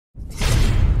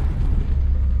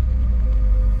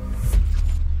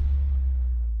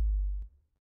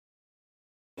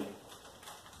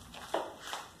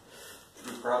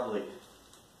probably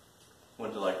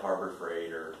went to like Harbor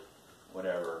Freight or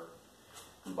whatever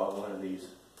and bought one of these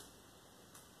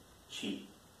cheap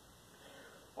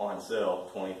on sale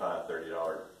 $25,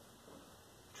 $30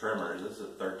 trimmers. This is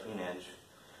a 13-inch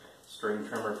string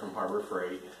trimmer from Harbor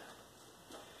Freight.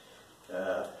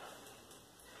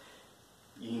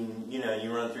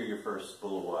 You run through your first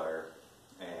spool of wire,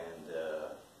 and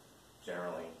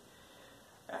generally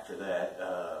after that,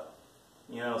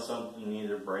 something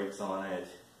either breaks on it,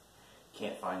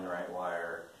 can't find the right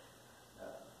wire.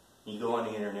 You go on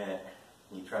the internet,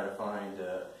 you try to find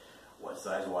what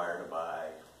size wire to buy,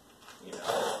 and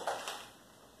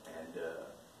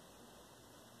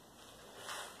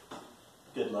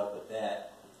good luck with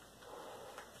that.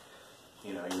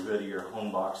 You go to your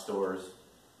home box stores,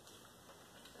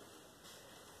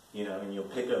 and you'll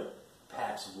pick up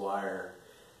packs of wire,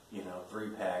 3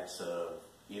 packs of,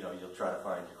 you'll try to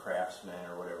find your Craftsman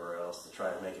or whatever else to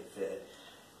try to make it fit.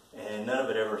 And none of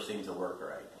it ever seems to work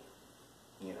right.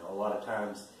 A lot of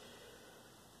times,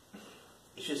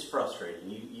 it's just frustrating.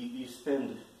 You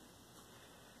spend,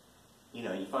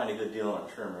 you find a good deal on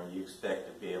a trimmer and you expect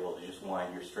to be able to just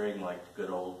wind your string like the good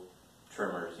old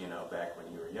trimmers, back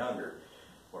when you were younger,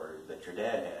 or that your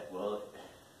dad had. Well,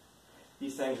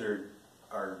 these things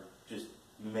are just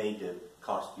made to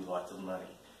cost you lots of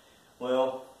money.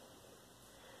 Well,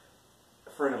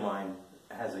 a friend of mine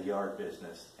has a yard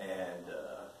business, and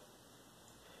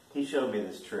he showed me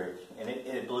this trick, and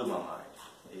it blew my mind.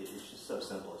 It's just so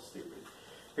simple and stupid.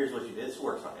 Here's what you do. This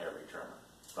works on every trimmer,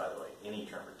 by the way. Any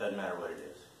trimmer. Doesn't matter what it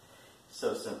is. It's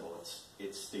so simple.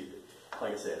 It's stupid.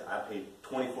 Like I said, I paid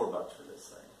 $24 for this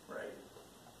thing, right?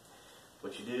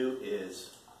 What you do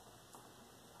is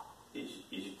you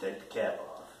take the cap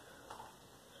off.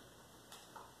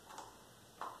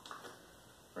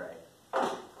 Right.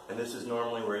 And this is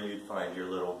normally where you'd find your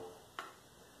little,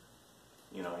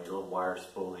 your little wire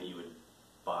spool that you would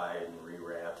buy and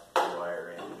rewrap the wire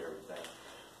in and everything.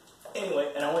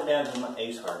 Anyway, and I went down to my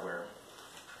Ace Hardware,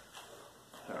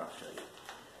 and I'll show you.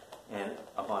 And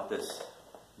I bought this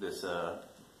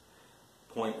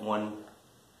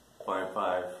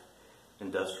 .155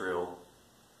 industrial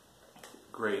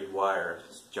grade wire.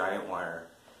 This giant wire.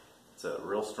 It's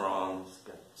real strong. It's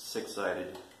got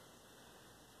 6-sided,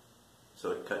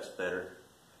 so it cuts better.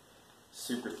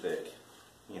 Super thick.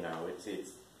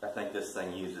 I think this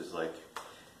thing uses like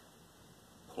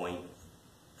 .45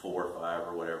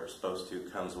 or whatever it's supposed to,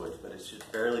 comes with, but it just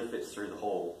barely fits through the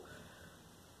hole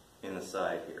in the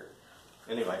side here.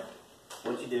 Anyway,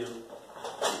 what you do, you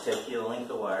take your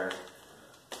length of wire,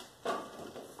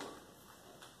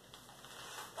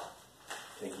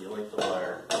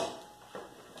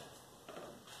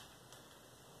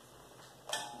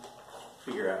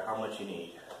 figure out how much you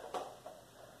need.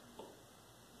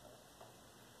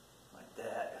 Like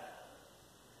that.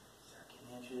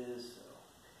 13 inches, so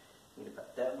you need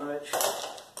about that much.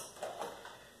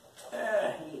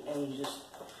 And you just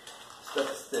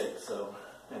stuff stick. So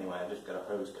anyway, I just got a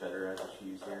hose cutter I just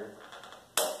use here.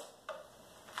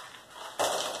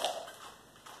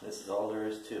 This is all there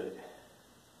is to it.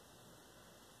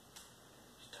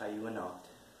 Just tie you a knot.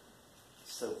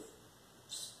 It's so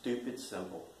stupid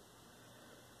simple.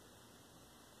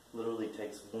 Literally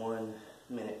takes 1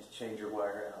 minute to change your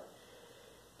wire out.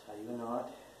 Tie you a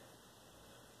knot,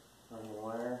 run your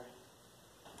wire,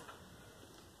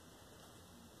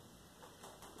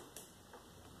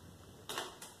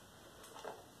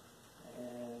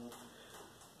 and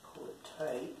pull it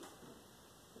tight.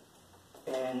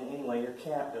 And anyway, your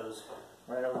cap goes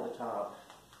right over the top,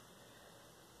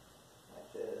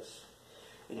 like this.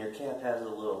 And your cap has a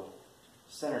little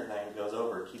center thing that goes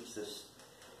over. It keeps this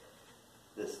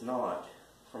knot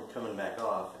from coming back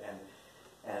off, and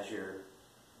as your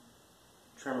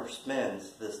trimmer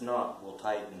spins, this knot will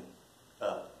tighten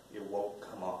up. It won't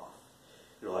come off.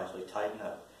 It'll actually tighten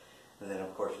up. And then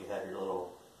of course you have your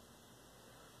little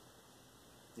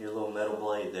metal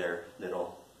blade there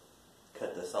that'll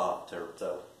cut this off.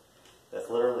 So that's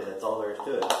all there is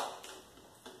to it.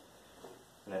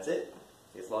 And that's it.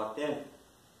 It's locked in.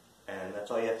 And that's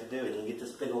all you have to do. And you get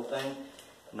this big old thing,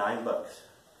 $9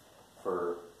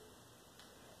 for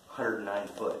 109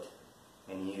 foot.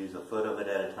 And you use a foot of it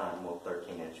at a time, well,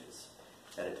 13 inches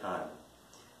at a time.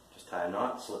 Just tie a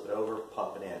knot, slip it over,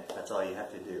 pop it in. That's all you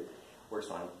have to do. Works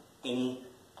on any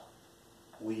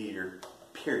weed eater,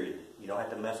 period. You don't have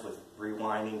to mess with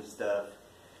rewinding stuff,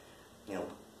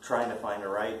 trying to find the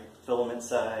right filament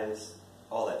size,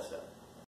 all that stuff.